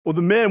Well,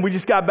 the men, we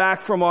just got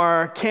back from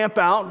our camp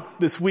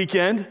out this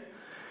weekend.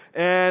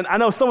 And I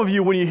know some of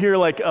you, when you hear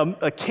like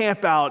a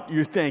camp out,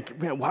 you think,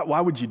 man, why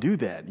would you do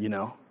that? You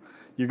know,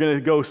 you're going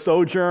to go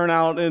sojourn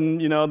out in,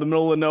 the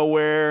middle of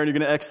nowhere, and you're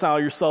going to exile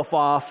yourself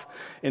off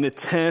in a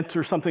tent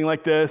or something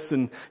like this.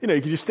 And, you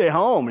can just stay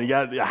home, and you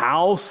got a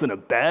house and a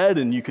bed,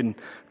 and you can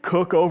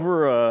cook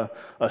over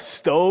a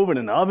stove and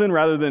an oven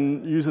rather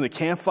than using a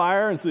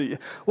campfire. And so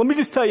let me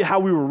just tell you how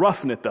we were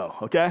roughing it though,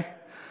 okay?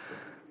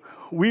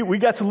 We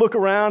got to look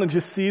around and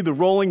just see the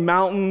rolling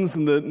mountains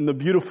and the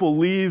beautiful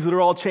leaves that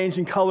are all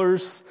changing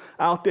colors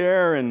out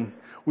there. And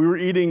we were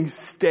eating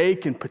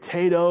steak and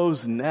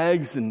potatoes and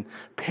eggs and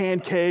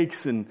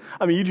pancakes. And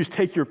you just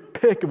take your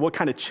pick of what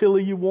kind of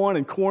chili you want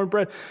and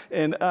cornbread.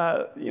 And,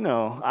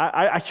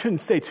 I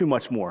shouldn't say too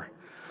much more.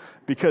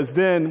 Because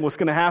then what's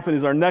going to happen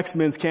is our next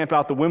men's camp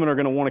out, the women are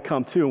going to want to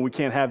come too, and we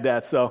can't have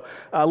that. So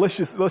let's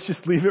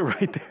just leave it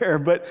right there.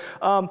 But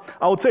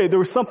I will tell you, there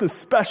was something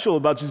special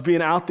about just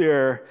being out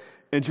there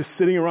and just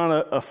sitting around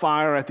a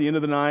fire at the end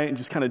of the night and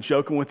just kind of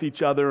joking with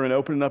each other and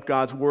opening up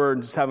God's Word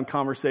and just having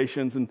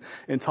conversations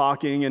and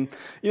talking. And,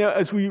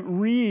 as we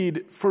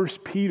read 1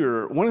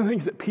 Peter, one of the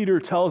things that Peter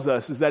tells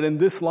us is that in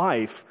this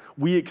life,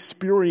 we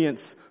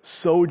experience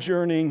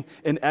sojourning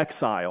and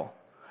exile.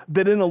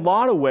 That in a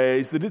lot of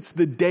ways, that it's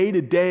the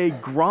day-to-day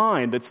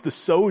grind that's the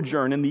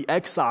sojourn and the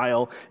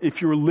exile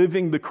if you're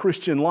living the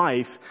Christian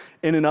life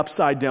in an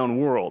upside-down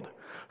world.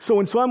 So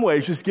in some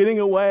ways, just getting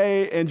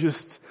away and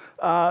just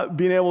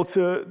being able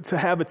to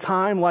have a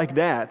time like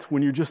that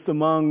when you're just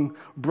among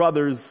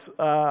brothers,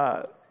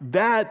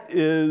 that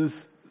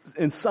is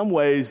in some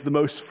ways the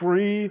most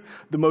free,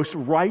 the most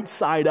right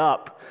side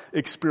up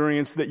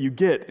experience that you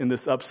get in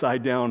this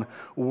upside down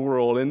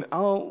world. And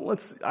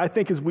I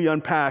think as we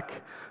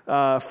unpack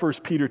 1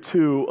 Peter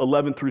 2,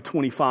 11 through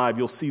 25,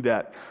 you'll see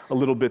that a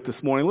little bit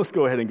this morning. Let's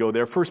go ahead and go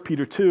there. 1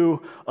 Peter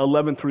 2,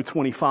 11 through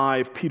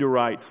 25, Peter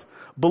writes,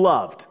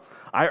 "Beloved,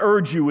 I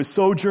urge you as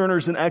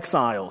sojourners and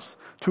exiles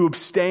to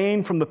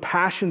abstain from the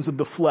passions of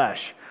the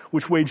flesh,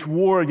 which wage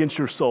war against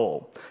your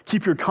soul.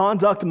 Keep your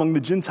conduct among the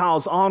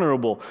Gentiles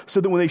honorable, so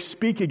that when they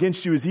speak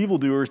against you as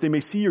evildoers, they may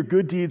see your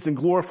good deeds and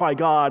glorify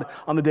God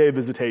on the day of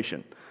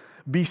visitation.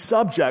 Be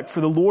subject for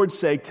the Lord's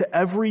sake to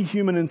every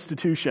human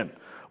institution,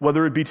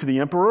 whether it be to the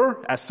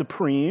emperor as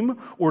supreme,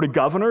 or to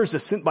governors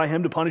as sent by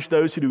him to punish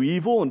those who do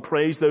evil and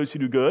praise those who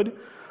do good.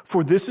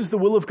 For this is the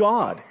will of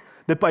God,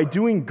 that by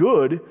doing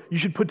good you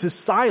should put to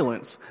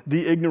silence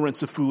the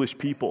ignorance of foolish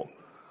people.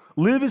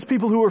 Live as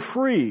people who are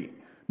free,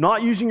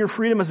 not using your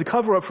freedom as a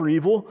cover-up for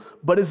evil,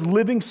 but as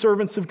living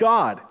servants of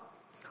God.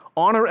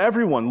 Honor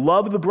everyone,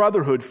 love the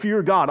brotherhood,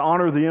 fear God,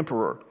 honor the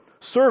emperor.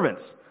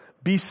 Servants,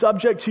 be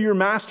subject to your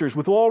masters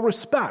with all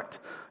respect,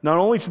 not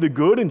only to the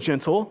good and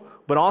gentle,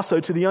 but also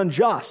to the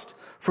unjust.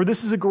 For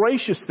this is a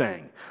gracious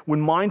thing,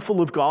 when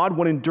mindful of God,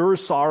 one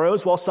endures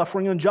sorrows while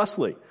suffering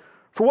unjustly.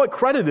 For what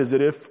credit is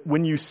it if,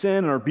 when you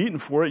sin and are beaten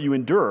for it, you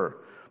endure?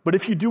 But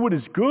if you do what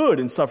is good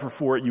and suffer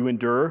for it, you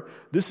endure.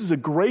 This is a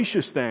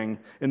gracious thing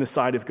in the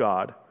sight of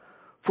God.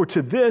 For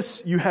to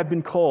this you have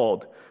been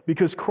called,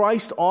 because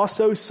Christ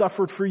also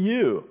suffered for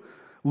you,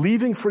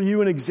 leaving for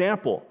you an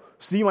example,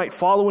 so that you might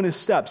follow in his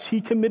steps.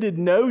 He committed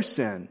no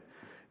sin,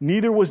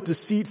 neither was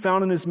deceit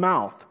found in his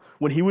mouth.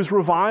 When he was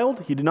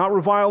reviled, he did not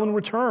revile in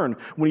return.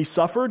 When he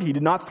suffered, he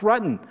did not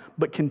threaten,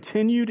 but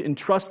continued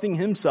entrusting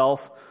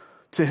himself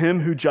to him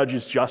who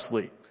judges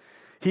justly.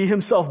 He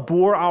himself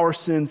bore our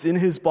sins in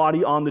his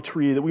body on the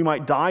tree, that we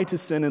might die to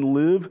sin and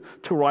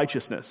live to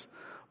righteousness.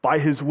 By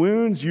his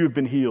wounds you have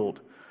been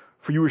healed.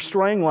 For you were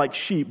straying like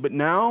sheep, but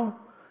now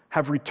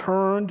have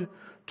returned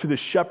to the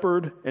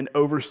shepherd and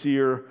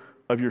overseer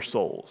of your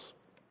souls."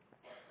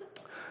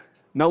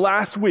 Now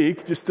last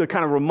week, just to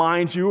kind of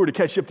remind you or to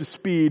catch you up to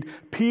speed,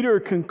 Peter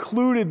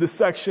concluded the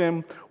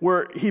section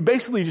where he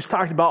basically just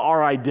talked about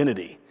our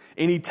identity.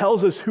 And he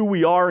tells us who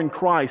we are in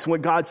Christ and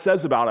what God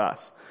says about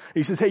us.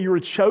 He says, hey, you're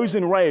a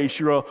chosen race,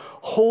 you're a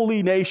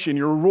holy nation,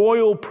 you're a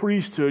royal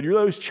priesthood, you're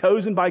those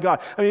chosen by God.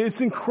 It's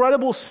an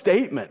incredible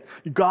statement.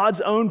 God's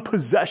own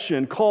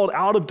possession, called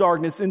out of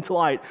darkness into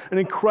light. An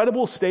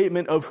incredible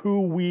statement of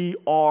who we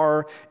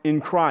are in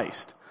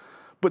Christ.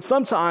 But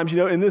sometimes,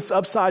 in this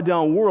upside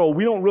down world,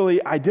 we don't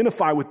really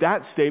identify with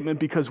that statement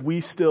because we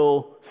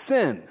still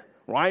sin,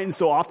 right? And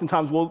so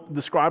oftentimes we'll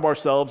describe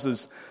ourselves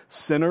as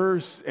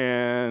sinners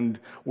and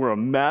we're a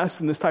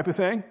mess and this type of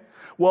thing.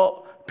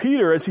 Well,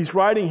 Peter, as he's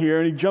writing here,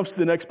 and he jumps to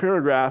the next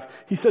paragraph,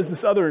 he says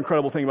this other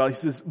incredible thing about it.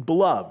 He says,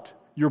 beloved,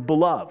 you're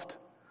beloved.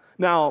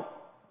 Now,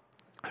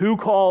 who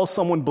calls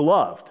someone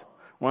beloved,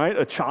 right?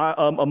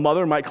 A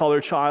mother might call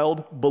their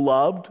child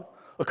beloved.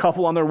 A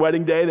couple on their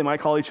wedding day, they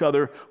might call each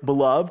other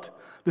beloved.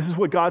 This is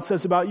what God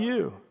says about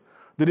you,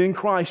 that in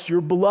Christ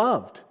you're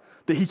beloved,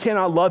 that he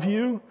cannot love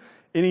you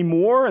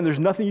anymore, and there's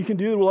nothing you can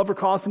do that will ever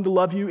cause him to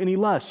love you any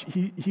less.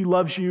 He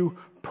loves you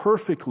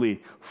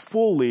perfectly,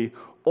 fully,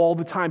 all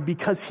the time,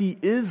 because he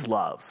is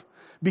love.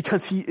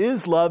 Because he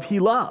is love, he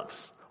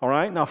loves. All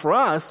right? Now for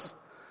us,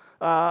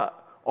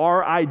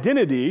 our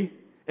identity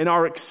and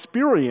our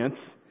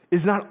experience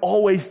is not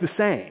always the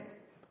same.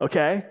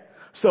 Okay?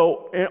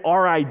 So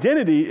our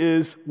identity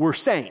is we're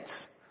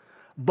saints,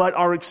 but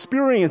our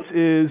experience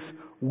is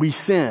we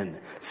sin.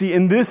 See,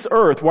 in this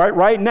earth,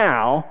 right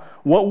now,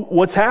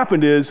 what's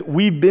happened is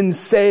we've been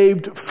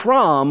saved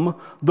from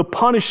the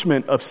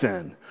punishment of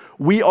sin.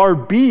 We are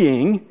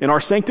being, in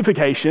our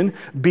sanctification,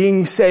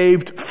 being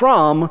saved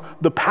from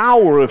the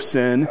power of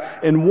sin.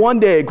 And one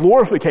day at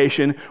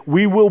glorification,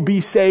 we will be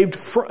saved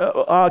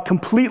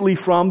completely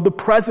from the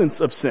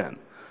presence of sin.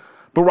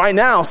 But right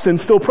now,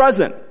 sin's still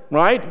present,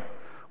 right?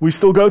 We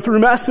still go through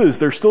messes.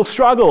 There's still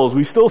struggles.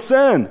 We still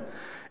sin.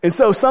 And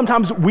so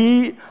sometimes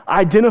we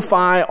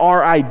identify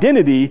our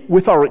identity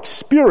with our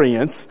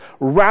experience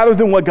rather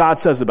than what God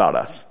says about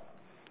us,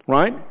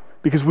 right?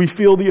 Because we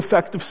feel the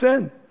effect of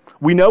sin.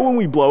 We know when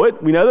we blow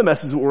it. We know the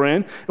messes that we're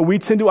in. And we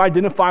tend to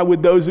identify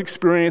with those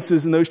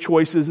experiences and those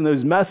choices and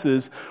those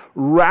messes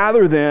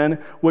rather than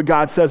what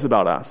God says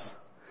about us.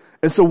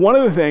 And so one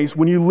of the things,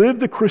 when you live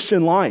the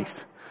Christian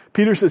life,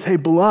 Peter says, hey,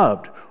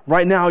 beloved,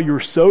 right now you're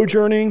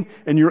sojourning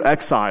and you're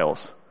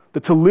exiles.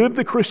 That to live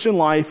the Christian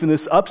life in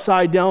this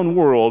upside down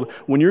world,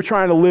 when you're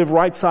trying to live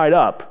right side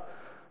up,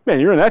 man,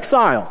 you're in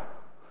exile.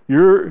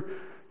 You're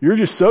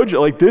just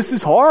sojourning. Like, this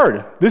is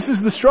hard. This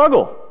is the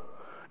struggle.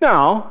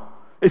 Now,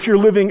 if you're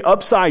living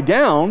upside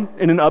down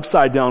in an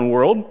upside down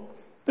world,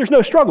 there's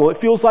no struggle. It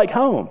feels like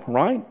home,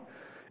 right?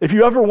 If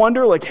you ever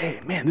wonder, like,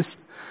 hey, man, this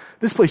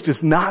place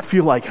does not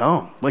feel like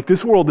home. Like,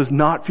 this world does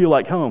not feel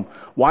like home.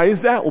 Why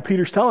is that? Well,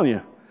 Peter's telling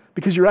you.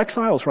 Because you're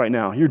exiles right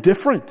now. You're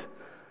different.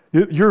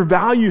 Your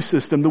value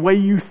system, the way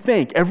you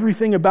think,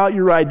 everything about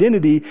your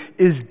identity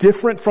is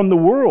different from the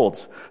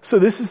world's. So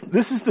this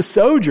is the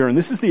sojourn.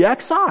 This is the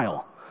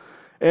exile.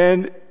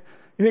 And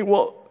you think,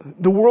 well,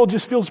 the world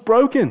just feels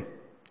broken.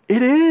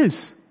 It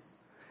is.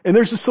 And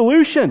there's a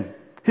solution.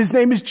 His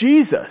name is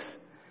Jesus.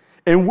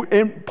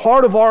 And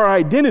part of our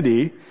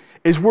identity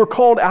is we're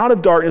called out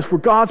of darkness. We're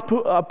God's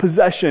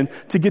possession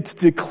to get to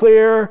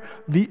declare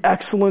the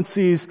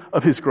excellencies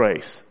of His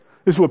grace.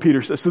 This is what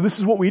Peter says. So this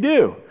is what we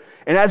do.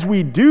 And as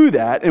we do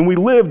that and we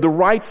live the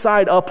right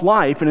side up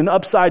life in an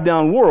upside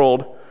down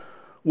world,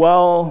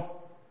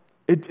 well,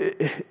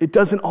 it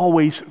doesn't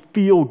always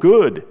feel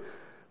good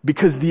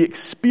because the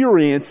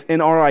experience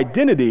and our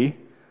identity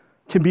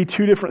can be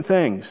two different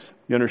things,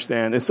 you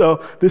understand? And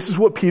so this is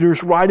what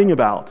Peter's writing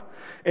about.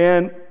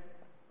 And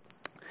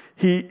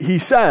he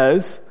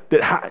says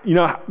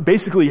that,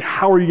 basically,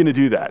 how are you going to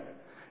do that?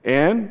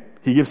 And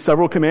he gives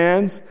several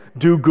commands.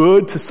 Do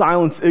good to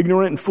silence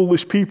ignorant and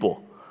foolish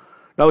people.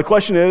 Now the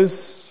question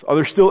is, are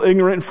there still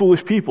ignorant and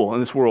foolish people in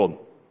this world?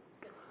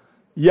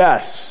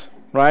 Yes,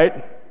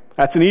 right?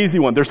 That's an easy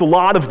one. There's a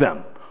lot of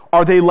them.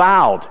 Are they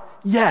loud?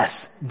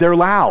 Yes, they're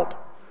loud.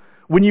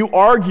 When you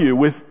argue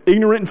with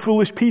ignorant and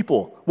foolish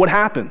people, what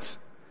happens?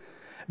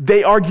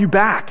 They argue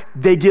back.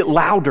 They get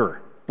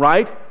louder,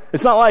 right?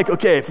 It's not like,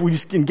 okay, if we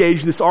just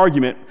engage this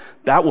argument,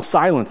 that will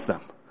silence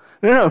them.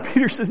 No,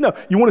 Peter says, no.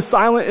 You want to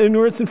silence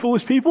ignorance and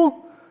foolish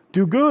people?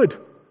 Do good.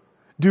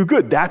 Do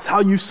good. That's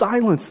how you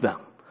silence them.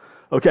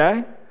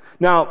 Okay?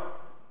 Now,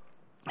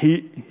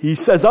 he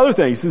says other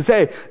things. He says,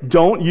 hey,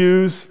 don't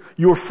use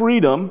your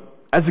freedom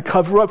as a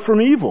cover-up from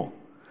evil.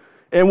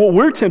 And what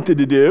we're tempted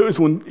to do is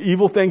when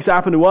evil things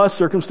happen to us,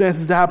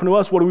 circumstances that happen to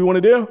us, what do we want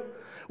to do?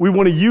 We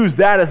want to use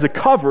that as a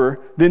cover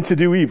then to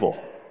do evil,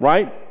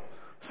 right?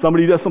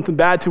 Somebody does something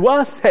bad to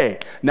us, hey,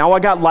 now I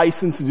got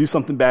license to do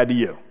something bad to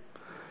you.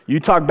 You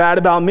talk bad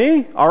about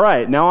me, all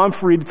right, now I'm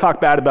free to talk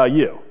bad about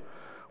you.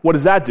 What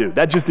does that do?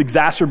 That just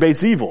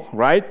exacerbates evil,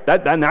 right?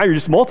 That now you're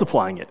just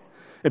multiplying it.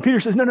 And Peter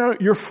says, no,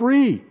 you're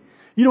free.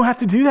 You don't have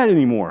to do that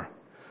anymore.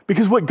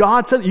 Because what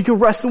God says, you can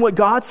rest in what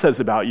God says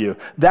about you.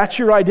 That's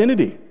your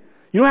identity.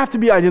 You don't have to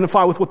be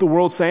identified with what the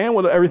world's saying,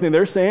 with everything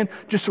they're saying.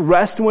 Just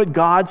rest in what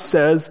God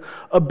says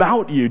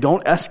about you.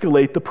 Don't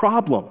escalate the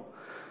problem.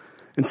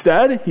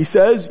 Instead, he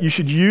says you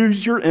should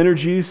use your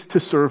energies to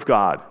serve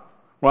God.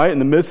 Right? In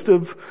the midst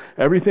of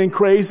everything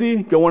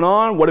crazy going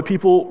on, what do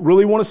people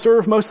really want to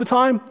serve most of the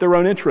time? Their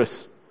own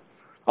interests.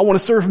 I want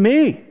to serve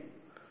me.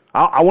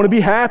 I want to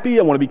be happy.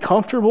 I want to be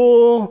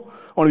comfortable.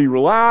 I want to be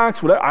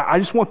relaxed. Whatever. I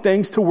just want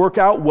things to work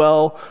out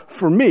well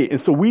for me.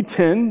 And so we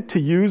tend to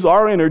use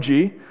our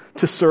energy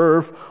to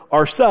serve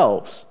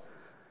ourselves.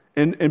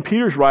 And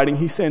Peter's writing,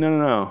 he's saying,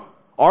 no.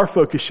 Our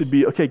focus should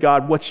be, okay,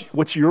 God,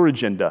 what's your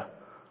agenda?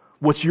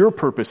 What's your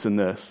purpose in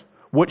this?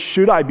 What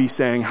should I be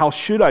saying? How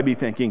should I be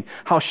thinking?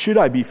 How should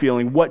I be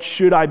feeling? What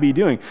should I be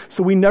doing?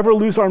 So we never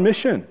lose our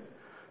mission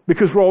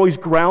because we're always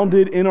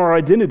grounded in our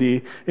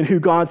identity in who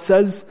God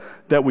says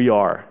that we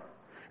are.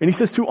 And he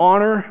says to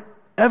honor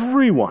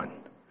everyone.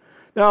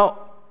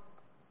 Now,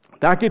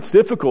 that gets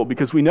difficult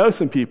because we know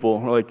some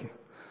people are like,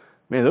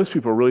 man, those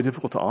people are really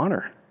difficult to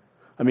honor.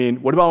 I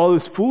mean, what about all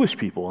those foolish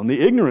people and the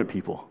ignorant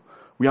people?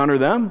 We honor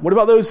them. What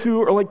about those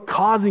who are like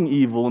causing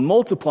evil and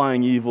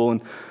multiplying evil?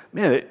 And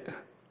man,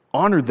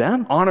 honor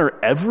them? Honor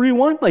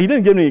everyone? Like, he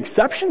didn't give any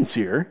exceptions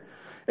here.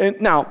 And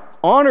now,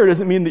 honor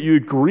doesn't mean that you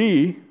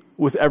agree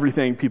with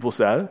everything people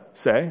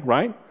say,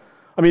 right?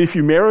 I mean, if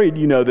you're married,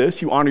 you know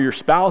this. You honor your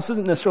spouse.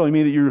 Doesn't necessarily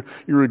mean that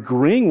you're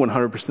agreeing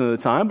 100% of the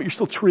time, but you're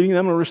still treating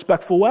them in a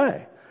respectful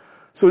way.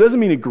 So it doesn't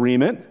mean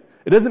agreement.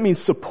 It doesn't mean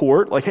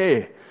support. Like,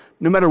 hey,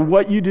 no matter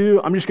what you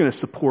do, I'm just going to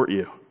support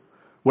you.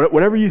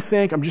 Whatever you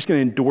think, I'm just going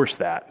to endorse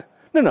that.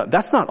 No,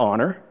 that's not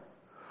honor.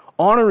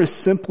 Honor is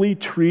simply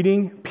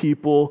treating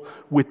people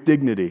with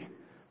dignity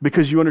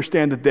because you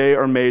understand that they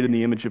are made in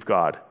the image of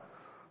God.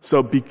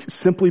 So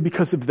simply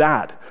because of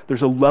that,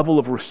 there's a level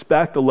of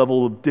respect, a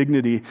level of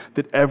dignity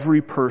that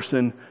every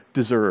person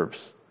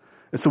deserves.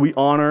 And so we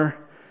honor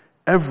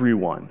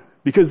everyone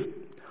because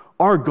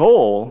our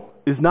goal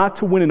is not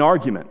to win an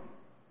argument,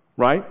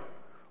 right?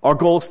 Our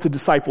goal is to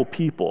disciple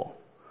people.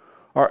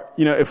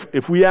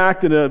 If we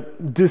act in a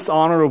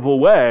dishonorable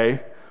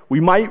way,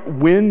 we might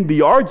win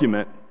the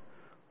argument,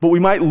 but we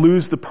might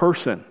lose the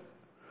person.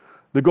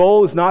 The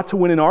goal is not to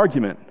win an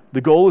argument.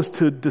 The goal is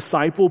to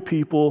disciple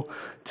people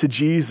to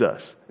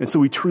Jesus. And so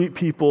we treat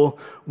people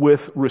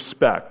with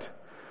respect.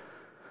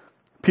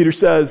 Peter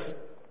says,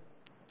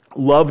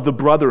 love the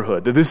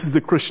brotherhood, that this is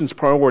the Christian's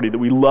priority, that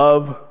we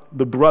love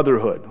the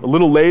brotherhood. A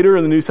little later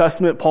in the New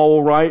Testament, Paul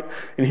will write,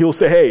 and he'll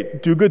say, hey,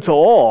 do good to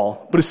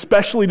all, but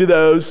especially to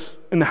those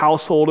in the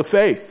household of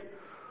faith.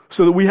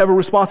 So that we have a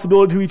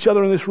responsibility to each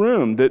other in this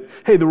room, that,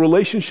 hey, the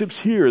relationships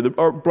here,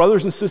 our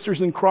brothers and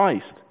sisters in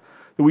Christ,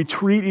 that we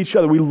treat each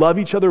other, we love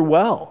each other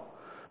well.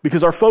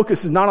 Because our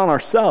focus is not on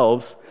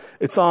ourselves,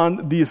 it's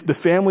on the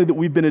family that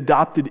we've been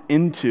adopted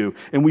into.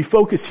 And we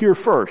focus here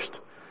first.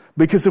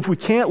 Because if we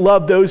can't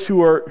love those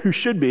who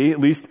should be, at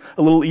least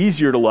a little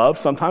easier to love,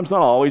 sometimes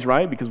not always,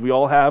 right? Because we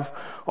all have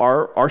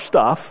our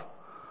stuff.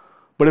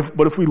 But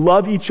if we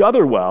love each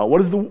other well, what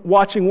does the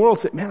watching world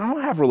say? Man, I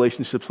don't have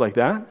relationships like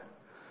that.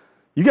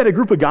 You got a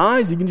group of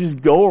guys, you can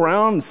just go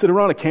around and sit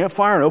around a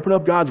campfire and open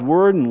up God's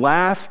word and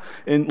laugh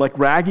and like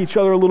rag each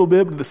other a little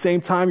bit, but at the same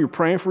time you're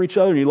praying for each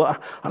other. And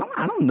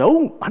I don't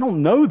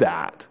know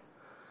that.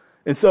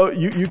 And so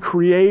you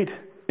create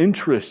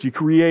interest, you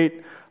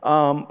create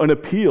an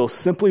appeal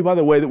simply by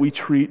the way that we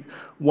treat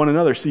one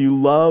another. So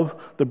you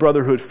love the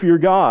brotherhood. Fear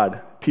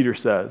God, Peter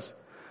says.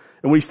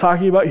 And what he's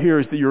talking about here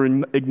is that you're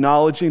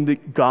acknowledging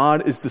that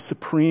God is the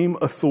supreme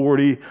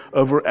authority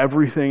over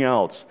everything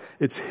else.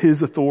 It's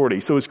his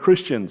authority. So as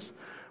Christians,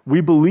 we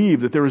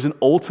believe that there is an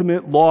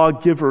ultimate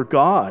lawgiver,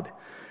 God,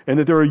 and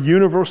that there are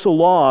universal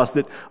laws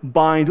that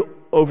bind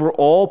over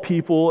all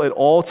people at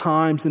all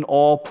times in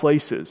all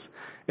places.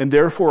 And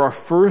therefore, our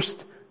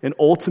first and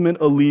ultimate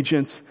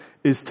allegiance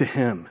is to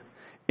him.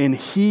 And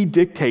he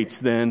dictates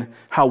then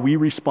how we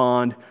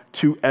respond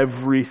to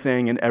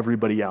everything and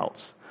everybody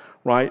else.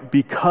 Right?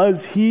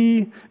 Because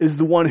he is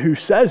the one who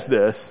says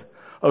this,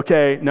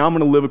 okay, now I'm going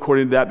to live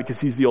according to that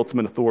because he's the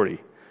ultimate authority.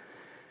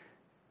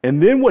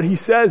 And then what he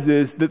says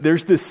is that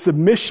there's this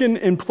submission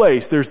in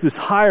place. There's this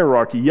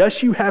hierarchy.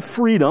 Yes, you have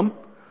freedom,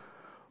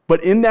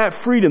 but in that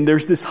freedom,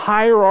 there's this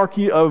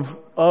hierarchy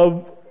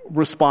of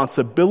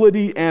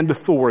responsibility and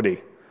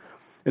authority.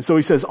 And so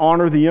he says,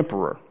 honor the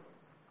emperor.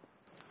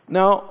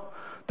 Now,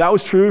 that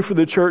was true for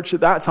the church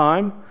at that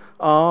time.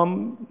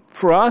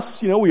 For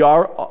us, we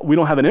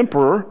don't have an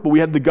emperor, but we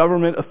have the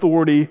government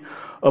authority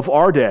of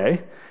our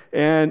day.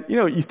 And,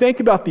 you think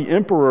about the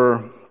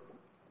emperor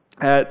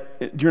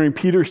during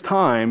Peter's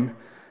time,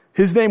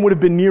 his name would have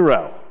been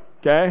Nero,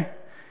 okay?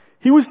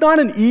 He was not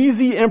an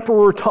easy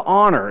emperor to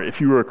honor if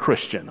you were a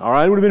Christian, all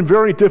right? It would have been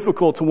very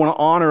difficult to want to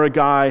honor a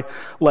guy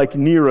like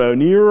Nero.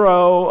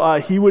 Nero,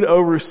 he would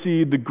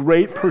oversee the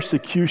great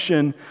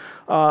persecution,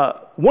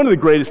 one of the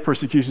greatest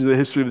persecutions in the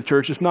history of the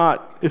church, if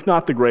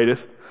not the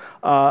greatest.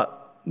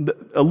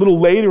 A little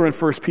later in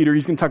 1 Peter,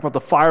 he's going to talk about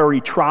the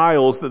fiery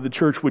trials that the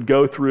church would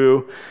go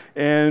through.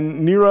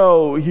 And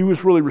Nero, he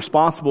was really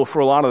responsible for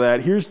a lot of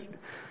that. Here's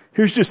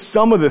just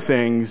some of the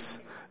things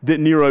that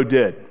Nero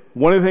did.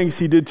 One of the things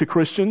he did to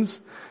Christians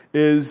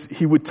is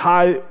he would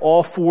tie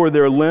all four of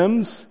their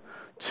limbs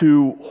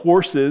to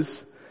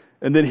horses,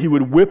 and then he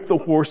would whip the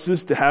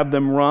horses to have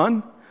them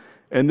run.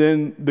 And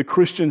then the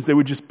Christians, they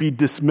would just be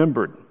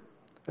dismembered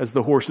as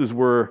the horses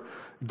were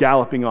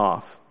galloping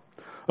off.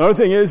 Another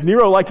thing is,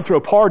 Nero liked to throw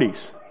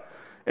parties.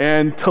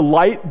 And to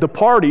light the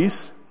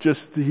parties,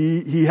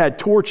 he had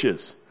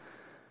torches.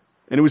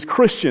 And it was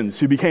Christians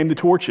who became the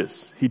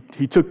torches.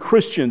 He took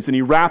Christians and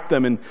he wrapped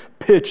them in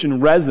pitch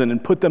and resin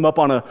and put them up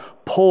on a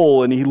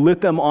pole and he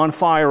lit them on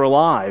fire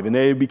alive. And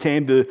they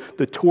became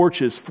the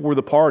torches for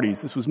the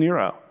parties. This was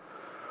Nero.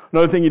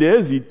 Another thing he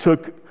did is he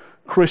took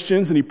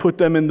Christians and he put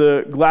them in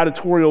the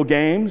gladiatorial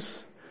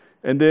games.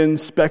 And then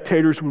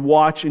spectators would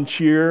watch and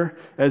cheer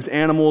as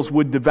animals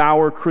would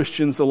devour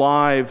Christians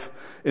alive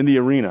in the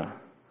arena.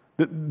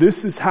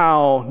 This is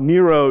how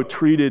Nero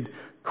treated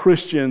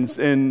Christians,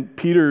 and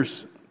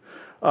Peter's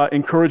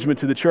encouragement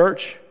to the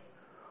church: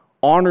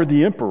 honor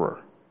the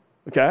emperor.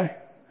 Okay?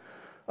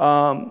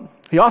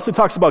 He also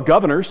talks about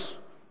governors.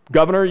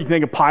 Governor, you can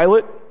think of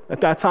Pilate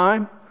at that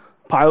time.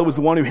 Pilate was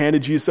the one who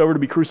handed Jesus over to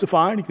be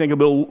crucified. You can think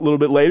a little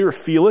bit later of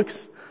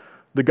Felix,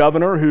 the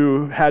governor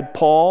who had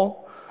Paul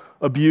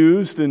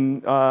abused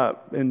and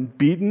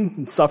beaten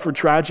and suffered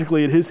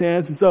tragically at his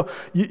hands. And so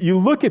you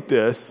look at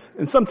this,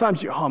 and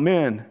sometimes oh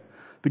man,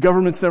 the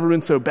government's never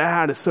been so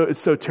bad. It's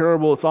so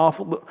terrible. It's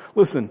awful.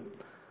 Listen,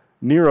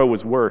 Nero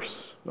was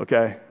worse,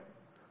 okay?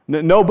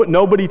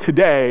 Nobody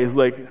today is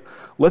like,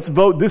 let's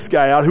vote this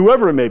guy out,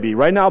 whoever it may be.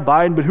 Right now,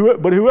 Biden, but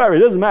whoever, it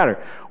doesn't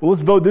matter. Well,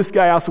 let's vote this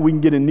guy out so we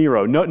can get a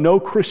Nero. No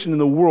Christian in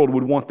the world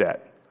would want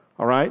that,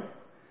 all right?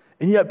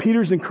 And yet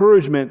Peter's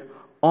encouragement,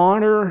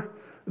 honor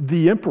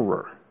the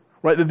emperor,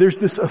 right? That there's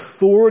this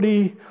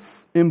authority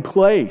in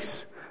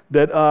place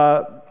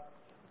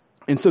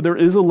and so there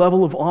is a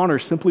level of honor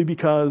simply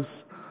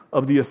because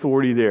of the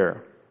authority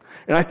there.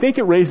 And I think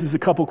it raises a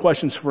couple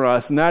questions for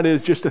us, and that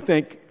is just to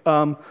think,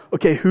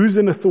 okay, who's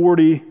in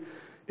authority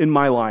in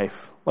my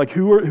life? Like,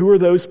 who are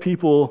those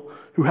people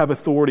who have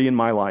authority in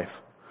my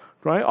life?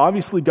 Right?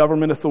 Obviously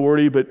government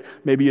authority, but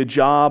maybe a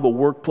job, a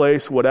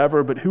workplace,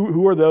 whatever. But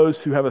who are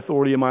those who have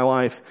authority in my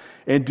life?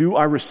 And do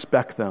I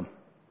respect them?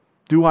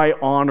 Do I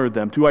honor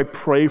them? Do I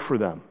pray for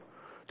them?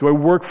 Do I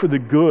work for the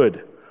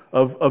good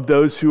of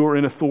those who are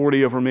in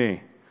authority over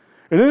me?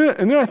 And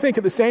then I think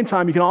at the same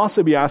time, you can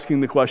also be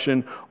asking the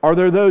question, are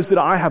there those that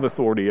I have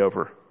authority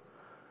over?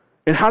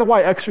 And how do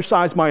I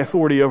exercise my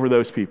authority over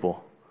those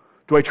people?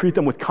 Do I treat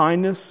them with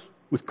kindness,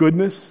 with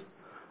goodness?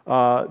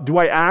 Do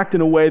I act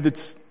in a way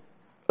that's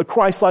a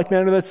Christ-like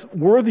manner that's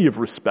worthy of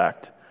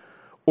respect?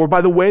 Or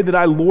by the way that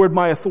I lord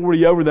my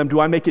authority over them, do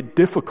I make it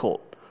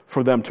difficult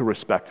for them to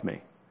respect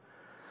me?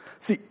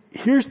 See,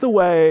 here's the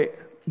way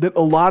that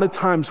a lot of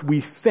times we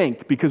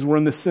think, because we're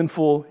in this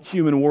sinful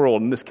human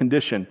world, in this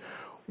condition.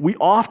 We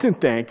often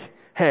think,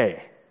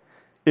 hey,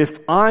 if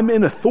I'm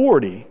in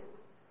authority,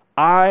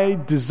 I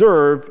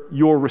deserve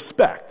your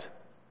respect.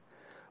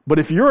 But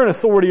if you're in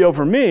authority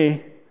over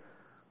me,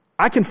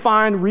 I can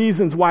find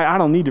reasons why I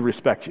don't need to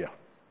respect you.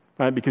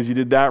 Right? Because you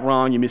did that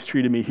wrong, you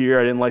mistreated me here,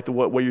 I didn't like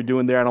what you're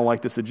doing there, I don't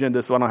like this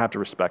agenda, so I don't have to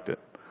respect it.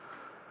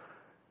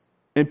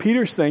 And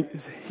Peter's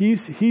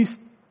he's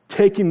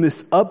taking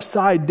this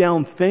upside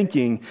down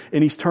thinking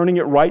and he's turning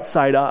it right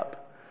side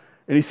up.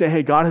 And he's saying,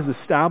 hey, God has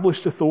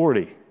established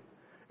authority.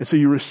 And so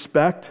you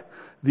respect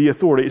the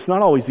authority. It's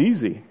not always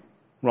easy,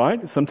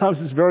 right?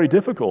 Sometimes it's very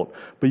difficult,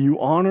 but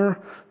you honor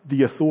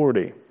the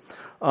authority.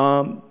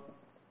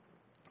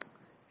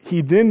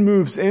 He then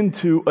moves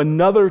into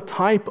another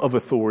type of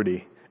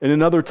authority and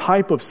another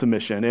type of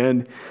submission.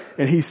 And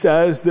he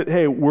says that,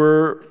 hey,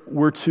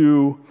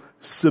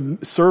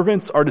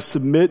 servants are to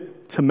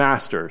submit to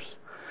masters.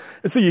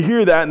 And so you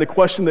hear that, and the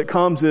question that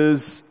comes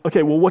is,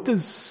 okay, well, what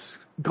does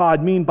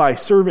God mean by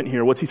servant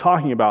here? What's he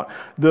talking about?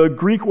 The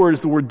Greek word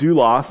is the word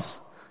doulos,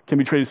 can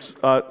be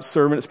translated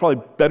servant. It's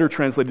probably better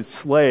translated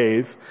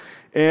slave.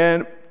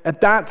 And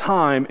at that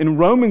time, in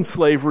Roman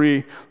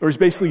slavery, there was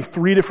basically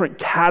 3 different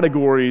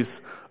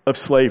categories of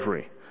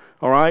slavery.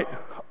 All right?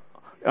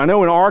 I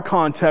know in our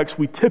context,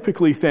 we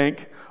typically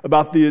think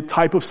about the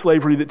type of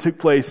slavery that took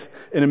place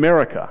in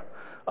America.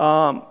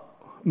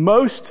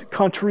 Most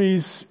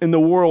countries in the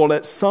world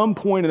at some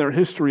point in their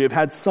history have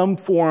had some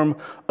form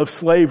of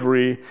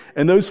slavery,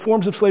 and those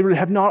forms of slavery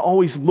have not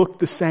always looked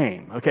the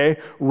same, okay?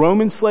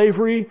 Roman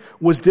slavery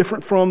was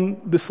different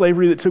from the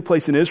slavery that took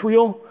place in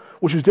Israel,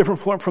 which was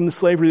different from the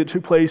slavery that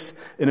took place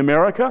in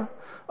America.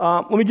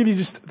 Let me give you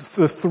just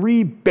the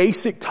 3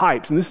 basic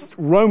types, and this is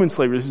Roman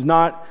slavery. This is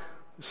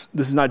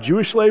not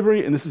Jewish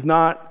slavery, and this is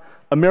not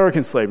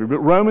American slavery, but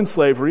Roman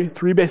slavery,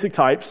 3 basic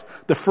types.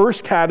 The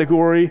first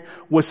category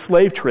was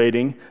slave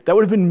trading. That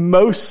would have been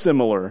most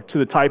similar to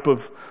the type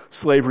of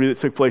slavery that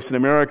took place in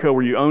America,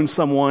 where you own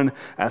someone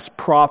as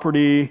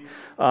property.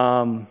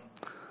 By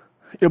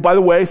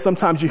the way,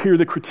 sometimes you hear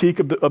the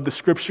critique of the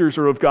scriptures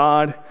or of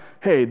God.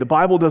 Hey, the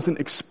Bible doesn't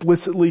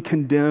explicitly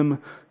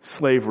condemn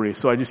slavery,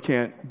 so I just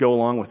can't go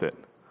along with it.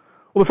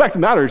 Well, the fact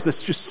of the matter is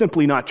that's just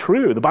simply not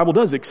true. The Bible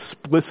does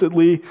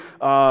explicitly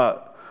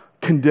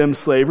condemn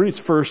slavery.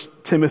 It's 1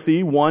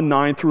 Timothy 1,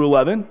 9 through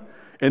 11.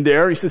 And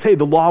there he says, hey,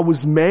 the law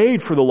was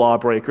made for the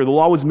lawbreaker. The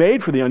law was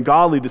made for the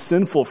ungodly, the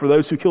sinful, for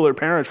those who kill their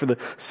parents, for the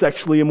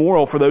sexually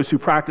immoral, for those who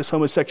practice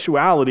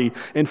homosexuality,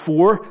 and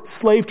for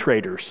slave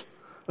traders.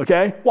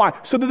 Okay? Why?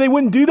 So that they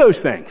wouldn't do those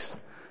things.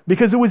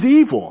 Because it was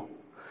evil.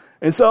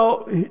 And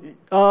so,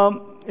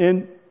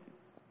 and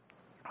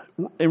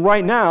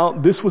right now,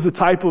 this was a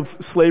type of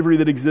slavery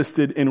that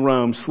existed in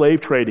Rome,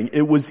 slave trading.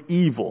 It was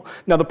evil.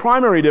 Now, the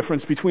primary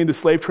difference between the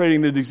slave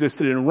trading that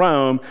existed in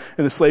Rome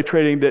and the slave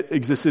trading that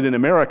existed in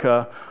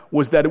America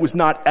was that it was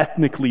not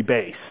ethnically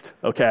based,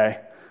 okay?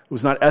 It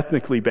was not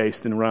ethnically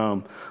based in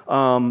Rome.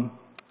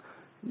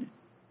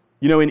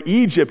 In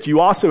Egypt,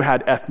 you also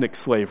had ethnic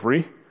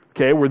slavery,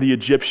 okay, where the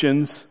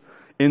Egyptians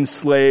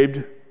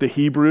enslaved the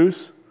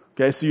Hebrews.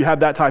 Okay, so you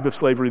have that type of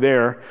slavery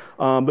there.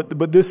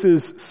 But this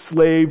is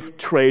slave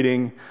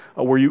trading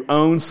where you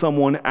own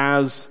someone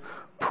as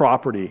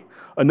property.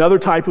 Another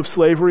type of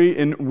slavery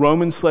in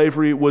Roman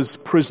slavery was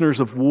prisoners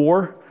of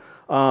war.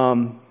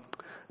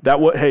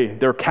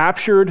 They're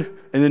captured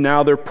and then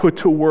now they're put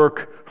to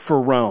work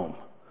for Rome.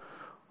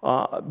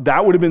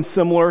 That would have been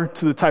similar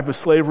to the type of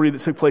slavery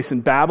that took place in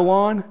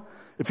Babylon.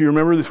 If you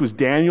remember, this was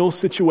Daniel's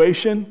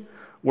situation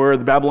where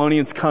the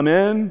Babylonians come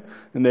in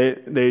and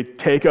they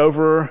take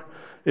over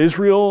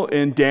Israel,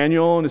 and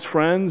Daniel and his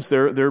friends,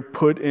 they're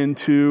put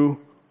into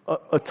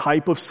a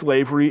type of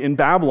slavery in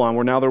Babylon,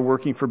 where now they're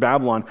working for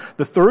Babylon.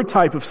 The third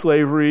type of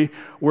slavery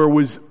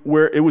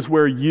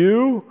where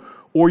you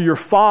or your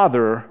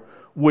father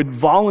would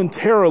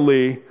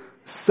voluntarily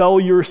sell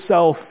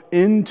yourself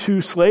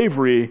into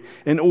slavery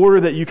in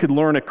order that you could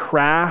learn a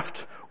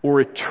craft or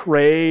a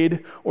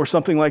trade or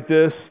something like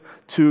this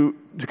to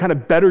kind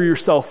of better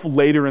yourself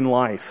later in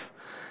life.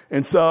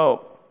 And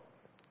so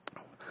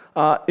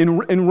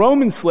in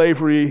Roman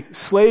slavery,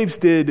 slaves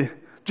did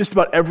just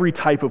about every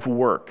type of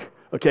work.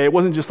 Okay, it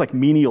wasn't just like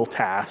menial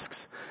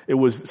tasks.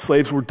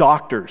 Slaves were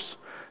doctors.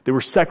 They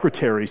were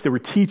secretaries. They were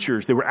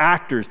teachers. They were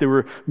actors. They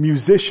were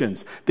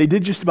musicians. They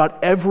did just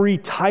about every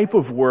type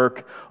of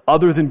work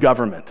other than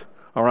government.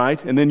 All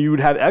right? And then you would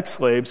have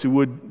ex-slaves who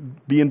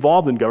would be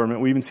involved in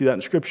government. We even see that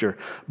in Scripture.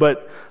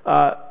 But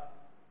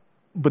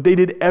they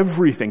did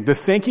everything. The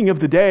thinking of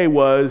the day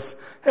was,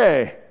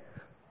 hey,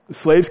 the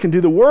slaves can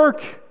do the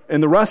work,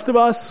 and the rest of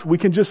us, we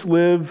can just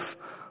live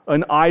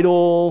an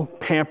idle,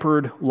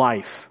 pampered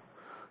life.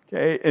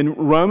 Okay? In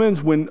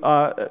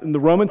the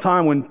Roman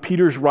time, when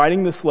Peter's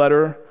writing this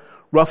letter,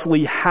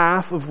 roughly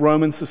half of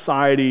Roman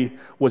society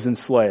was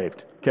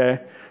enslaved. Okay?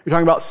 You're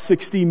talking about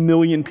 60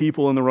 million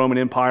people in the Roman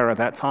Empire at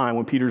that time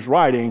when Peter's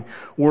writing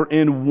were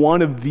in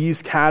one of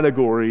these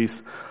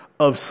categories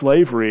of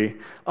slavery.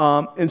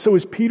 And so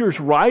as Peter's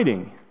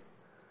writing,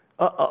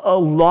 a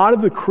lot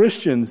of the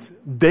Christians,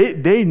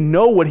 they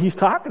know what he's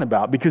talking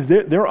about because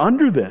they're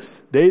under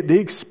this. They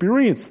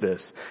experience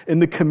this.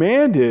 And the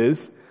command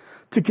is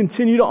to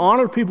continue to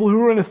honor people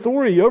who are in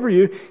authority over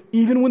you,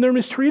 even when they're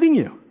mistreating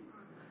you,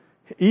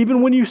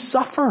 even when you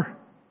suffer.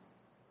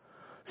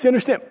 See,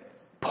 understand,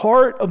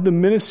 part of the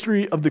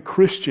ministry of the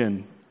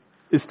Christian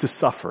is to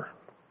suffer.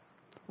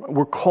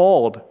 We're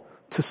called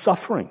to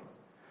suffering.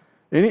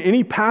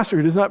 Any pastor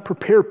who does not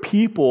prepare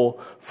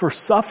people for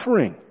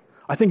suffering,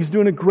 I think is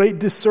doing a great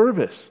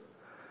disservice,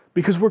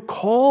 because we're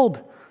called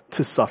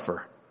to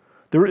suffer.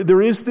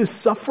 There is this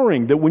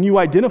suffering that when you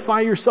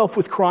identify yourself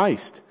with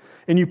Christ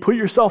and you put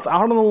yourself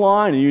out on the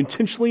line and you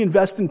intentionally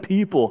invest in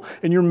people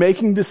and you're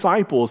making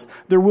disciples,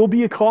 there will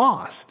be a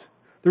cost.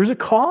 There's a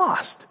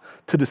cost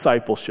to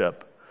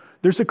discipleship.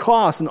 There's a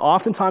cost, and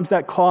oftentimes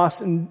that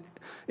cost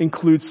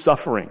includes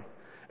suffering.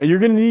 And you're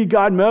going to need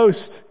God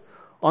most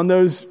on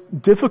those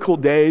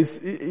difficult days,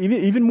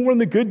 even more in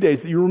the good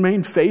days, that you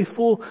remain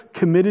faithful,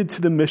 committed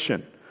to the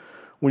mission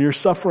when you're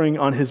suffering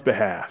on His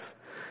behalf.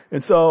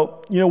 And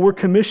so, we're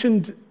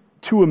commissioned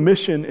to a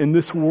mission in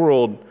this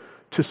world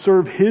to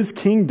serve His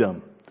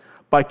kingdom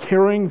by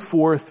carrying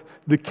forth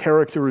the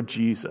character of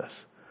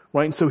Jesus,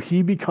 right? And so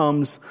He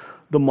becomes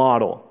the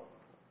model.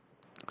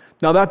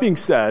 Now, that being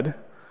said,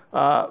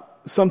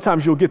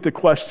 sometimes you'll get the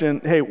question,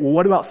 hey, well,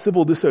 what about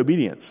civil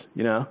disobedience?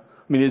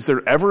 Is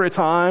there ever a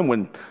time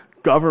when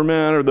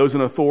government or those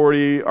in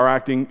authority are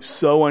acting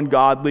so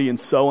ungodly and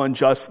so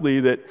unjustly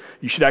that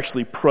you should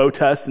actually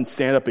protest and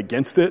stand up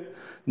against it,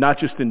 not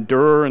just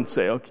endure and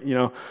say,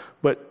 okay,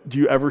 but do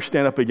you ever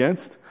stand up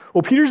against?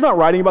 Well, Peter's not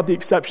writing about the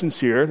exceptions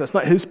here. That's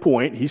not his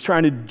point. He's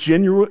trying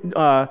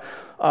to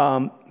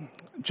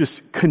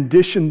just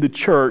condition the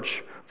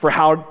church for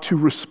how to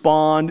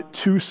respond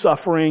to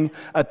suffering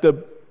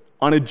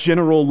on a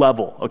general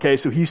level. Okay,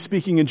 so he's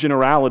speaking in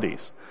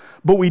generalities.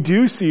 But we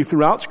do see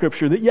throughout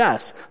Scripture that,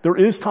 yes, there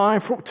is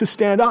time to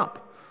stand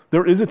up.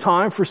 There is a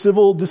time for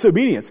civil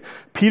disobedience.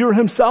 Peter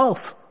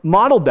himself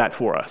modeled that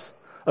for us.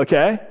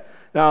 Okay?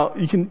 Now,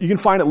 you can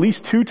find at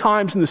least 2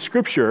 times in the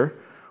Scripture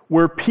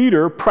where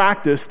Peter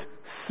practiced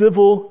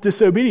civil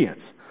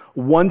disobedience.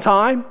 One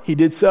time, he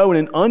did so in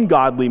an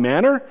ungodly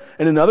manner,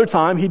 and another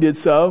time, he did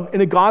so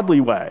in a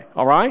godly way.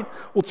 All right?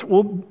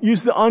 We'll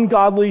use the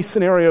ungodly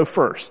scenario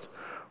first.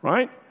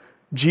 Right?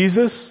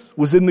 Jesus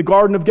was in the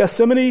Garden of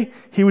Gethsemane.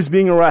 He was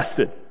being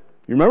arrested.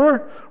 You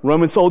remember?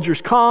 Roman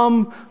soldiers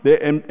come,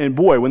 and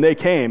boy, when they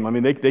came,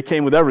 they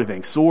came with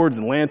everything, swords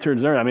and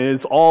lanterns and everything.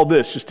 It's all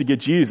this just to get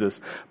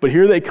Jesus. But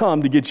here they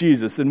come to get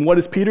Jesus. And what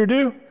does Peter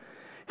do?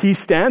 He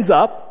stands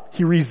up,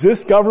 he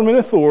resists government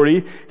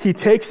authority, he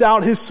takes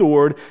out his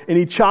sword, and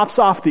he chops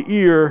off the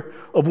ear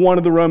of one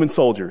of the Roman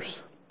soldiers.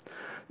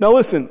 Now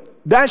listen,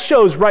 that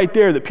shows right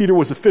there that Peter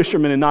was a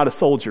fisherman and not a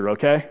soldier,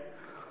 okay?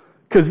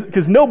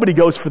 Because nobody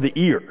goes for the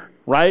ear,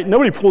 right?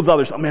 Nobody pulls out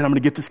their, I'm going to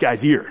get this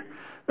guy's ear.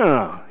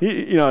 No.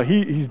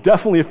 He's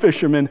definitely a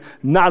fisherman,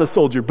 not a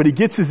soldier, but he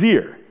gets his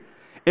ear.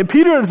 And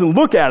Peter doesn't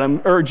look at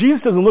him, or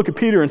Jesus doesn't look at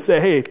Peter and say,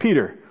 hey,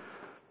 Peter,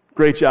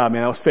 great job,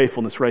 man. That was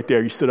faithfulness right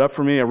there. You stood up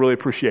for me. I really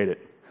appreciate it.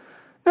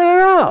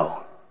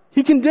 No.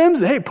 He condemns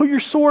it. Hey, put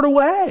your sword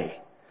away.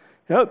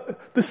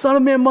 The Son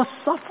of Man must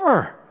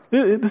suffer.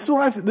 This is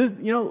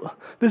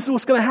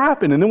what's going to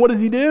happen. And then what does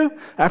he do?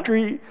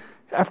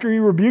 After he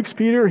rebukes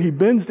Peter, he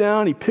bends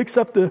down, he picks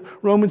up the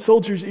Roman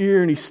soldier's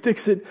ear, and he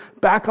sticks it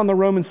back on the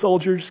Roman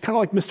soldier, just kind of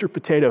like Mr.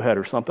 Potato Head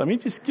or something. He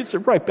just gets it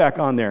right back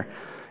on there,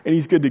 and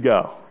he's good to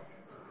go.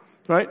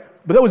 Right?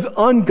 But that was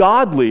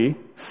ungodly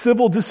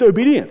civil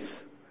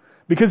disobedience,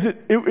 because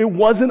it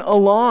wasn't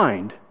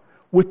aligned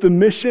with the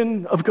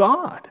mission of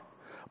God.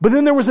 But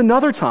then there was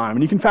another time,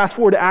 and you can fast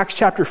forward to Acts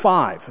chapter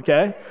 5,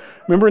 okay?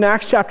 Remember in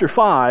Acts chapter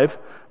 5,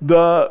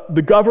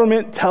 the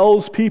government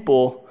tells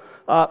people,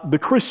 the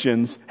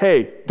Christians,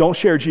 hey, don't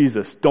share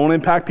Jesus. Don't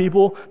impact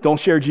people. Don't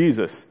share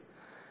Jesus.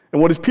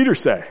 And what does Peter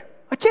say?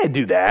 I can't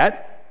do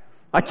that.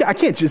 I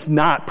can't just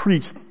not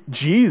preach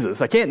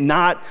Jesus. I can't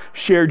not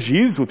share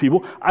Jesus with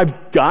people.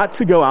 I've got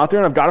to go out there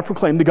and I've got to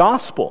proclaim the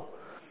gospel.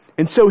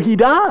 And so he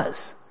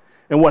does.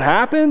 And what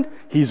happened?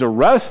 He's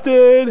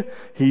arrested.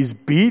 He's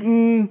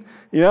beaten.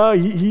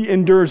 He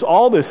endures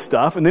all this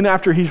stuff. And then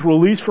after he's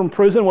released from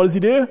prison, what does he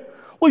do?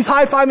 Well, he's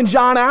high-fiving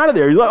John out of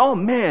there. He's like, oh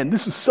man,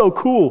 this is so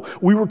cool.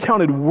 We were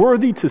counted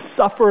worthy to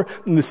suffer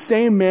in the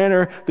same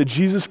manner that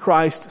Jesus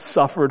Christ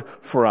suffered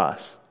for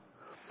us.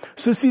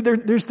 So see,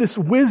 there's this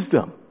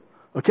wisdom.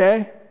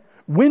 Okay?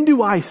 When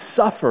do I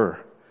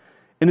suffer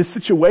in a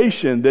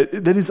situation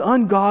that is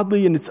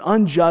ungodly and it's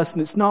unjust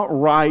and it's not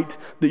right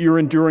that you're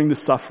enduring the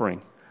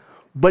suffering?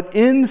 But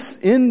in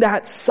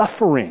that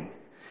suffering,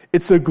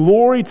 it's a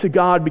glory to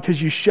God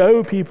because you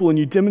show people and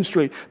you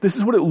demonstrate this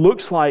is what it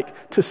looks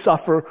like to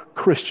suffer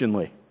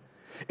Christianly.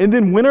 And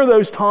then when are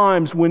those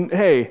times when,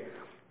 hey,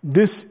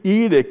 this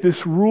edict,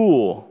 this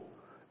rule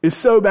is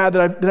so bad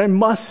that I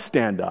must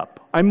stand up.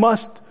 I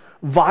must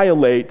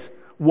violate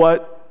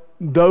what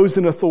those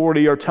in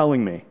authority are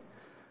telling me,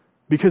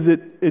 because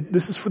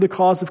this is for the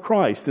cause of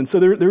Christ. And so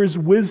there is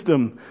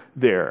wisdom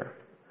there.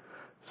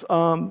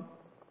 One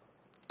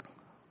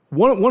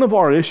of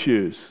our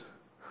issues,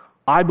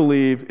 I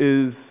believe,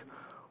 is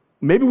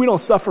maybe we don't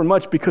suffer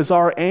much because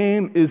our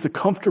aim is a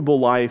comfortable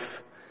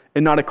life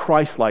and not a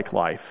Christ-like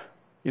life.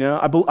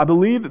 I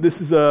believe that this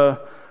is an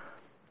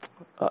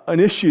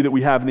issue that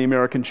we have in the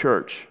American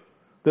church,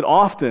 that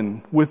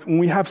often when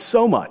we have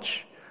so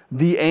much,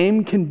 the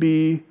aim can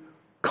be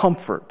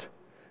comfort.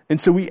 And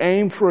so we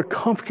aim for a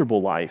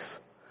comfortable life,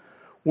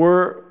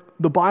 where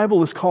the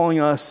Bible is calling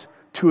us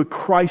to a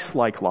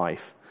Christ-like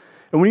life.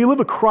 And when you live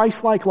a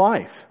Christ-like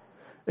life,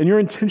 and you're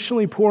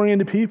intentionally pouring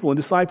into people and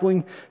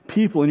discipling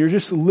people, and you're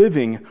just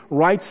living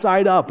right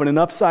side up in an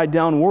upside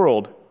down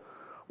world,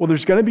 well,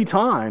 there's going to be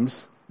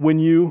times when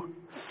you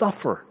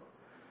suffer.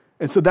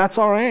 And so that's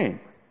our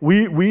aim.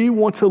 We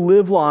want to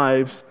live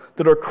lives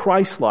that are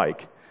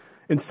Christ-like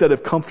instead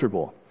of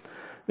comfortable.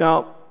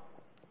 Now,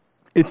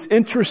 it's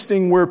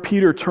interesting where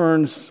Peter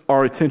turns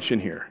our attention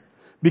here.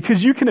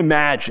 Because you can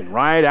imagine,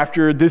 right,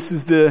 after this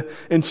is the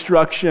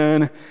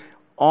instruction,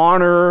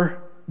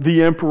 honor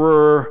the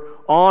emperor,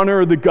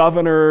 honor the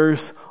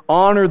governors,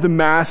 honor the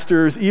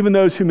masters, even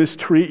those who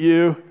mistreat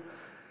you. You're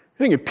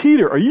thinking,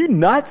 Peter, are you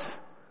nuts?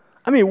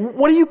 I mean,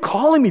 what are you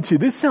calling me to?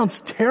 This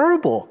sounds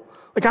terrible.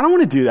 Like, I don't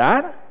want to do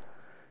that.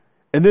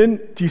 And then,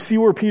 do you see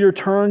where Peter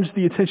turns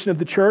the attention of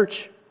the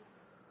church?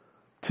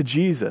 To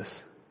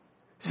Jesus.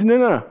 He says,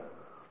 no.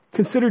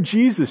 Consider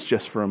Jesus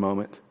just for a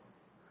moment.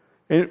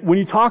 And when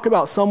you talk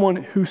about someone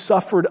who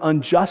suffered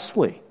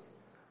unjustly,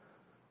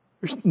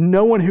 there's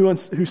no one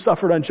who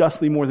suffered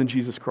unjustly more than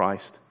Jesus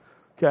Christ.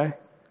 Okay?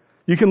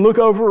 You can look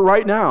over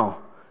right now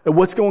at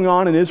what's going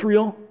on in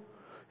Israel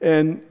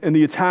and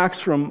the attacks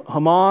from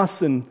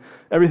Hamas and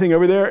everything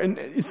over there, and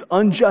it's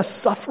unjust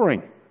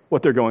suffering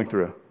what they're going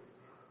through.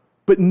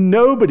 But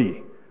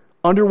nobody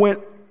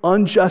underwent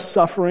unjust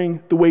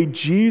suffering the way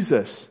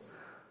Jesus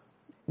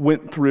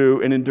went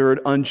through and endured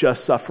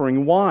unjust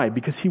suffering. Why?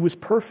 Because he was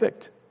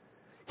perfect.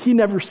 He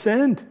never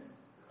sinned.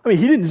 I mean,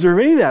 he didn't deserve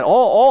any of that.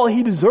 All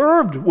he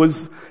deserved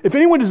was, if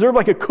anyone deserved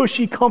like a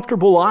cushy,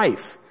 comfortable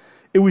life,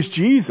 it was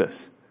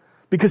Jesus.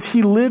 Because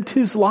he lived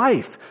his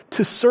life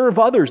to serve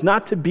others,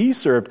 not to be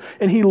served.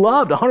 And he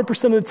loved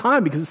 100% of the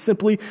time because it's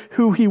simply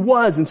who he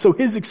was. And so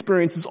his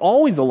experience is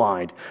always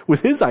aligned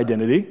with his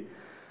identity.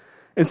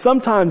 And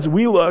sometimes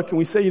we look and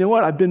we say, you know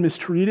what, I've been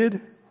mistreated.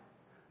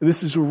 And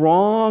this is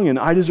wrong, and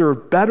I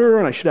deserve better,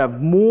 and I should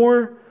have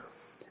more.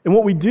 And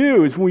what we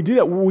do is when we do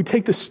that, we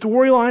take the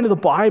storyline of the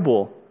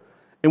Bible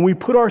and we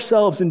put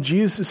ourselves in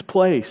Jesus'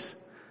 place.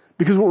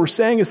 Because what we're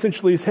saying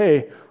essentially is,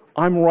 hey,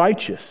 I'm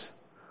righteous,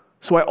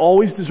 so I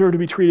always deserve to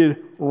be treated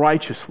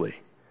righteously.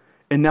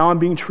 And now I'm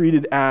being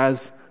treated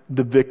as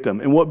the victim.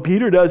 And what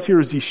Peter does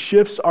here is he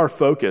shifts our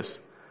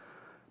focus.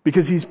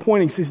 Because he's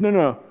pointing, he says,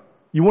 no,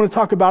 you want to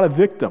talk about a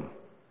victim?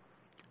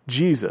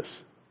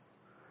 Jesus.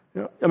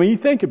 I mean, you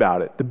think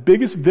about it. The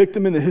biggest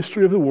victim in the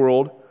history of the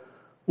world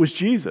was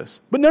Jesus.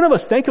 But none of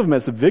us think of him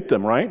as a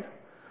victim, right? I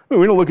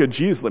mean, we don't look at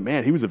Jesus like,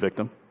 man, he was a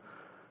victim.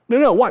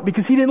 No. Why?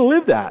 Because he didn't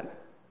live that.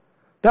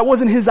 That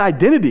wasn't his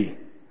identity,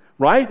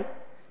 right?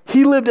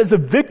 He lived as a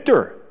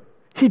victor.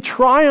 He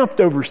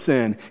triumphed over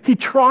sin. He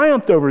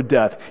triumphed over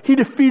death. He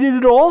defeated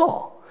it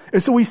all.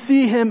 And so we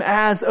see him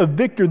as a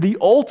victor, the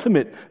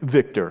ultimate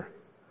victor.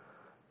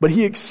 But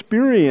he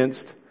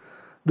experienced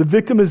the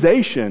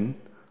victimization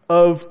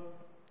of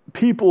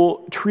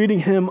people treating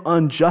him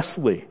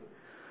unjustly.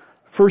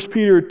 1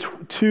 Peter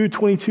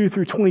 2:22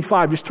 through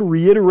 25, just to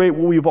reiterate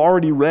what we've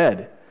already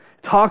read,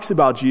 talks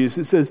about Jesus.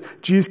 It says,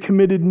 Jesus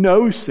committed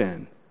no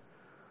sin.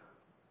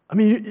 I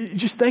mean, you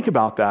just think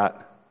about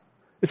that.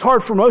 It's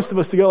hard for most of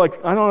us to go like,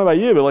 I don't know about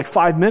you, but like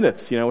 5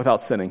 minutes,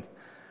 without sinning.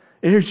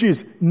 And here's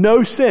Jesus,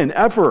 no sin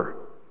ever.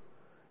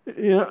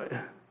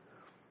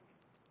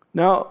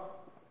 Now,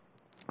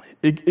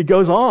 it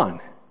goes on.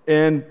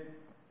 And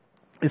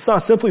it's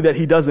not simply that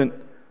he doesn't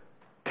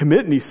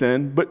commit any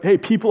sin, but hey,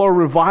 people are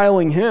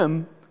reviling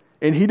him,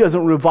 and he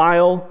doesn't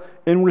revile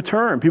in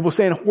return. People are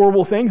saying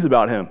horrible things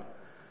about him.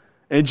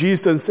 And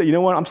Jesus doesn't say, you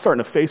know what, I'm starting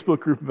a Facebook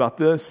group about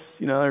this.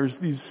 There's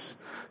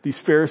these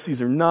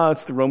Pharisees are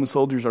nuts. The Roman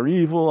soldiers are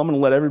evil. I'm going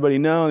to let everybody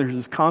know. There's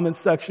this comment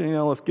section.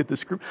 Let's get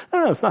this group.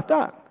 No, it's not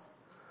that.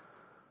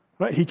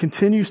 Right? He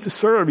continues to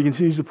serve. He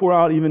continues to pour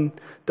out, even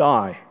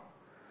die.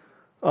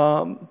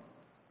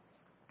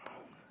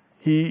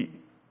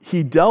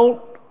 He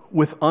dealt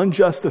with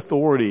unjust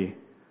authority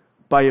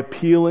by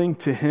appealing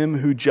to him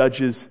who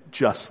judges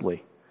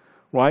justly,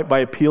 right? By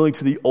appealing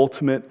to the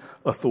ultimate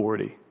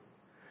authority.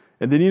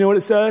 And then you know what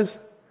it says?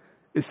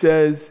 It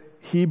says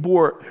he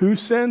bore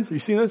whose sins? Have you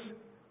seen this?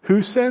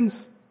 Whose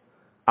sins?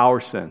 Our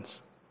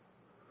sins.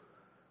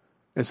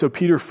 And so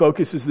Peter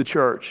focuses the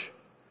church.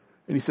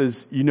 And he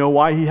says, you know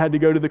why he had to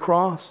go to the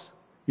cross?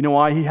 You know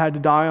why he had to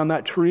die on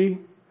that tree?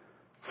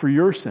 For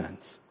your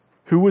sins.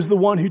 Who was the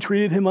one who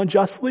treated him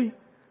unjustly?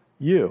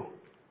 You.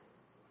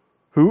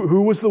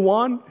 Who was the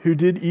one who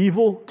did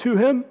evil to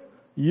him?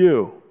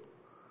 You.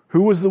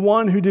 Who was the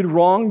one who did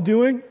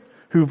wrongdoing?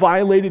 Who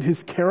violated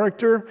his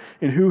character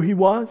and who he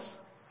was?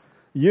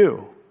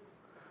 You.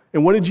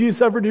 And what did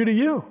Jesus ever do to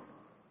you?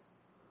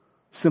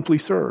 Simply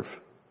serve.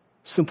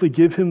 Simply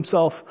give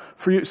himself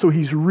for you. So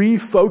he's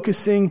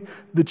refocusing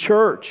the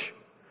church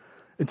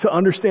and to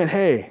understand,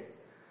 hey,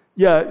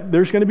 yeah,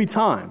 there's going to be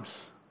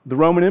times. The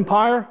Roman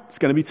Empire, it's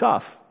going to be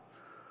tough.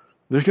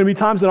 There's going to be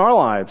times in our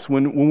lives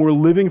when we're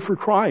living for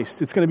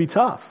Christ. It's going to be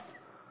tough.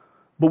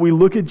 But we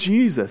look at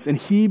Jesus and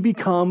he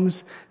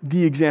becomes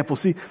the example.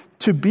 See,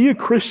 to be a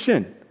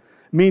Christian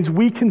means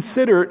we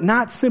consider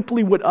not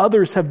simply what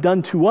others have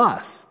done to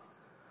us,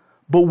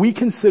 but we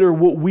consider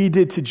what we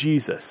did to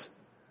Jesus.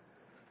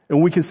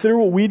 And we consider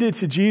what we did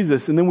to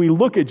Jesus, and then we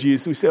look at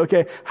Jesus and we say,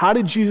 okay, how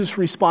did Jesus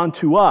respond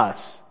to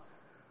us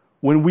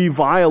when we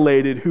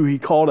violated who he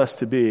called us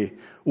to be,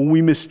 when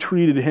we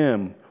mistreated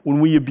him, when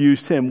we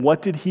abused him?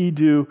 What did he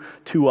do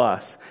to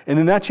us? And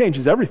then that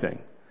changes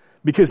everything.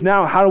 Because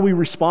now how do we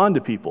respond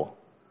to people?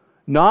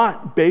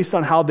 Not based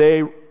on how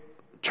they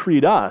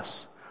treat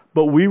us,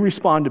 but we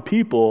respond to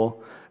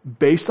people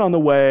based on the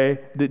way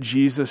that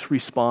Jesus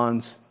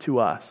responds to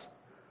us.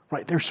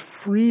 Right? There's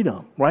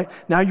freedom, right?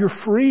 Now you're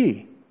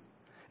free.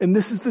 And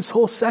this is this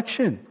whole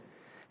section.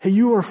 Hey,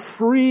 you are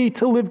free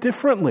to live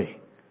differently.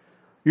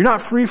 You're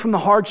not free from the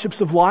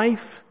hardships of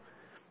life.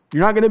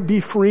 You're not going to be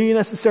free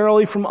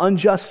necessarily from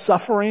unjust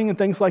suffering and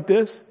things like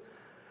this.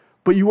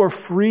 But you are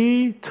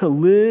free to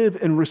live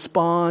and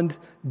respond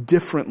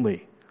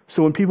differently.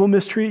 So when people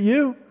mistreat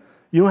you,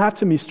 you don't have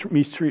to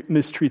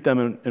mistreat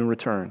them in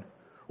return.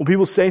 When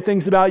people say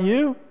things about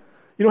you,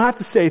 you don't have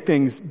to say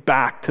things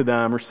back to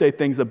them or say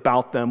things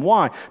about them.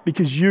 Why?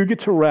 Because you get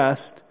to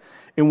rest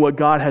in what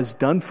God has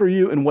done for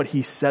you and what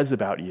he says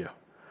about you.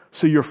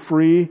 So you're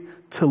free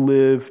to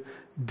live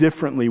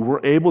differently.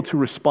 We're able to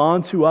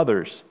respond to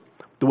others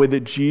the way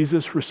that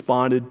Jesus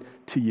responded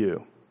to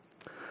you.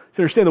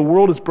 So understand the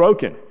world is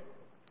broken.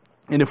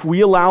 And if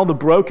we allow the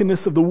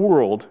brokenness of the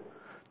world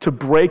to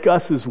break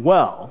us as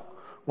well,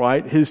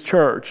 right, his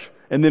church,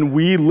 and then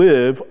we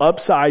live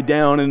upside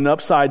down in an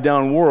upside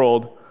down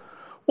world,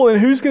 well, then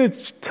who's going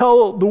to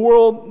tell the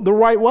world the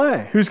right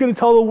way? Who's going to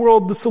tell the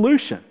world the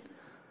solution?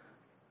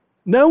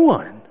 No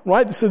one,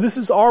 right? So this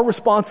is our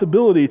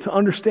responsibility to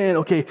understand,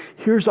 okay,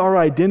 here's our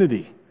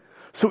identity.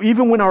 So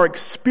even when our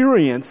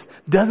experience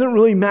doesn't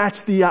really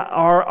match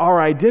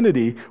our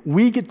identity,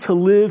 we get to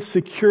live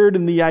secured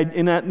in the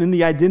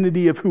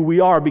identity of who we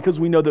are, because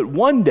we know that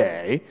one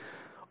day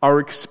our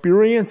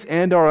experience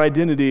and our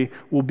identity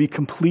will be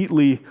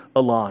completely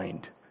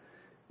aligned.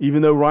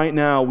 Even though right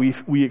now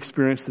we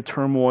experience the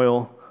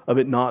turmoil of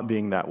it not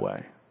being that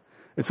way.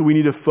 And so we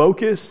need to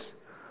focus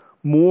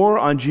more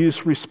on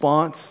Jesus'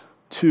 response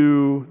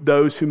to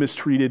those who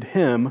mistreated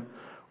him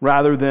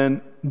rather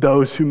than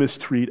those who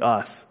mistreat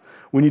us.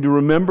 We need to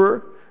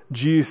remember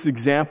Jesus'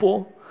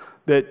 example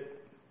that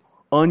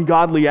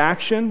ungodly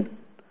action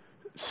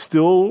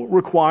still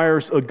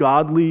requires a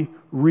godly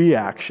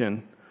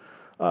reaction.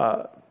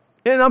 And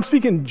I'm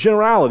speaking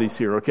generalities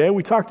here, okay?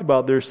 We talked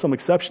about there's some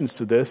exceptions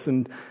to this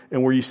and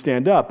where you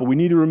stand up. But we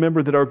need to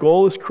remember that our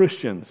goal as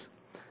Christians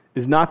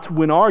is not to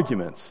win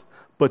arguments,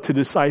 but to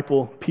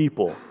disciple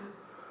people.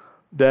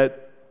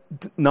 That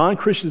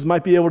non-Christians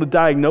might be able to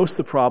diagnose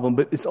the problem,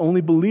 but it's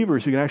only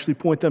believers who can actually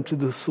point them to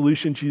the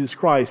solution, Jesus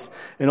Christ.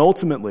 And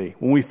ultimately,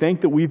 when we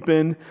think that we've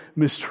been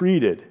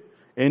mistreated,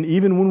 and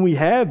even when we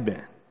have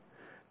been,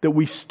 that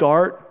we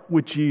start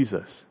with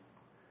Jesus.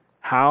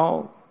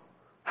 How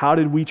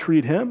did we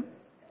treat him?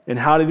 And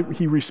how did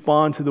he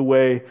respond to the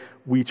way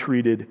we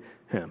treated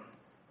him?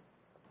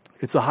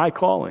 It's a high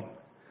calling.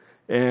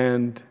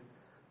 And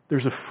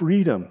there's a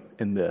freedom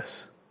in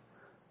this.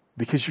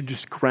 Because you're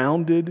just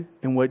grounded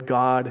in what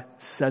God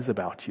says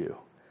about you.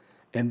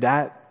 And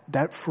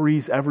that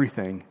frees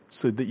everything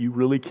so that you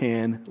really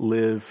can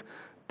live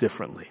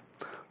differently.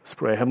 Let's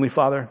pray. Heavenly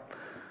Father,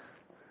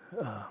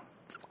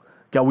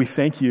 God, we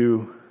thank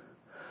you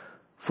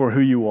for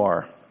who you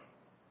are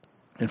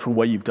and for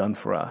what you've done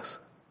for us.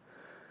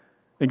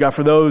 And God,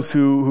 for those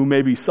who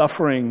may be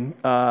suffering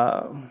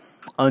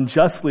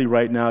unjustly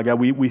right now, God,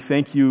 we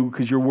thank you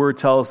because your word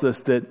tells us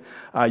that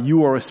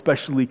you are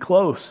especially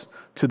close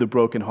to the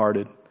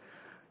brokenhearted.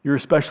 You're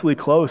especially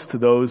close to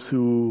those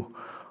who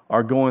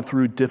are going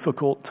through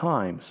difficult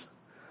times.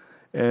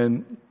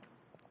 And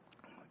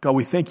God,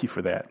 we thank you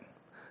for that.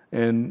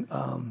 And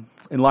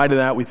in light of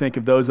that, we think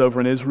of those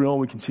over in Israel.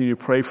 We continue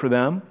to pray for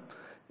them.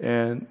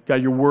 And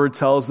God, your word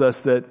tells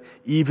us that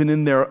even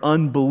in their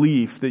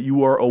unbelief, that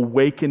you are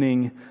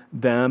awakening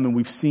them, and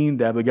we've seen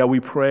that. But God, we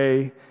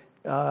pray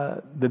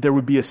that there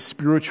would be a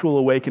spiritual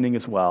awakening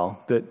as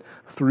well, that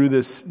through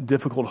this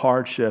difficult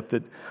hardship,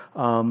 that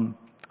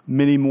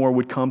many more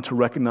would come to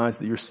recognize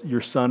that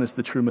your Son is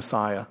the true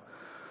Messiah.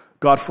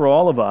 God, for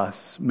all of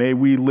us, may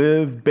we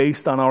live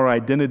based on our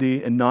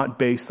identity and not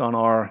based on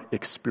our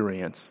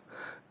experience,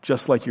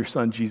 just like your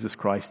Son, Jesus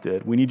Christ,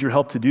 did. We need your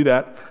help to do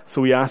that,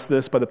 so we ask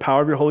this by the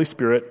power of your Holy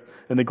Spirit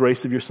and the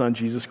grace of your Son,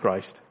 Jesus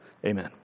Christ. Amen.